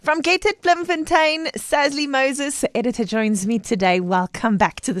From Get It Bloemfontein, Sazly Moses, editor, joins me today. Welcome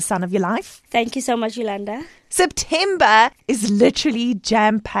back to the Sun of Your Life. Thank you so much, Yolanda. September is literally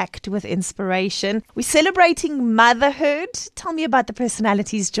jam-packed with inspiration. We're celebrating motherhood. Tell me about the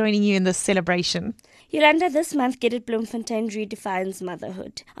personalities joining you in this celebration. Yolanda, this month, Get It Bloemfontein redefines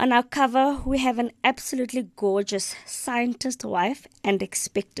motherhood. On our cover, we have an absolutely gorgeous scientist wife and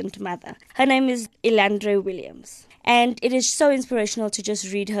expectant mother. Her name is Elandré Williams. And it is so inspirational to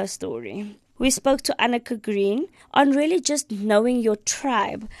just read her story. We spoke to Anneke Green on really just knowing your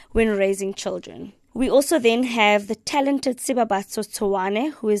tribe when raising children. We also then have the talented Sebabatso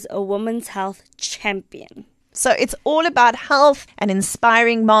Tsaoane, who is a women's health champion. So it's all about health and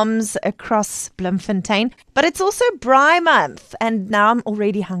inspiring moms across Bloemfontein. But it's also Braai month, and now I'm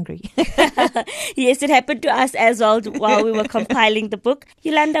already hungry. Yes, it happened to us as well while we were compiling the book.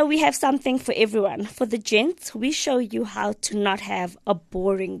 Yolanda, we have something for everyone. For the gents, we show you how to not have a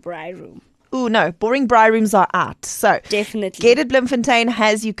boring braai room. Ooh, no, boring braai rooms are out. So Definitely. Get It Bloemfontein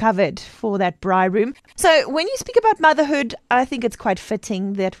has you covered for that braai room. So when you speak about motherhood, I think it's quite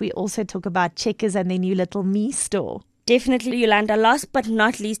fitting that we also talk about Checkers and their new little me store. Definitely, Yolanda. Last but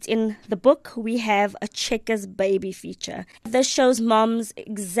not least, in the book, we have a Checkers baby feature. This shows moms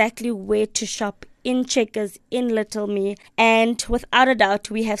exactly where to shop in Checkers, in Little Me. And without a doubt,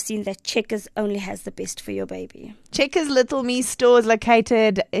 we have seen that Checkers only has the best for your baby. Checkers Little Me store is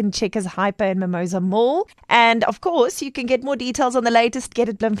located in Checkers Hyper in Mimosa Mall. And of course, you can get more details on the latest Get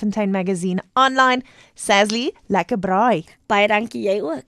It Bloemfontein magazine online. Sazly, lekker braai. Baie dankie, jy ook.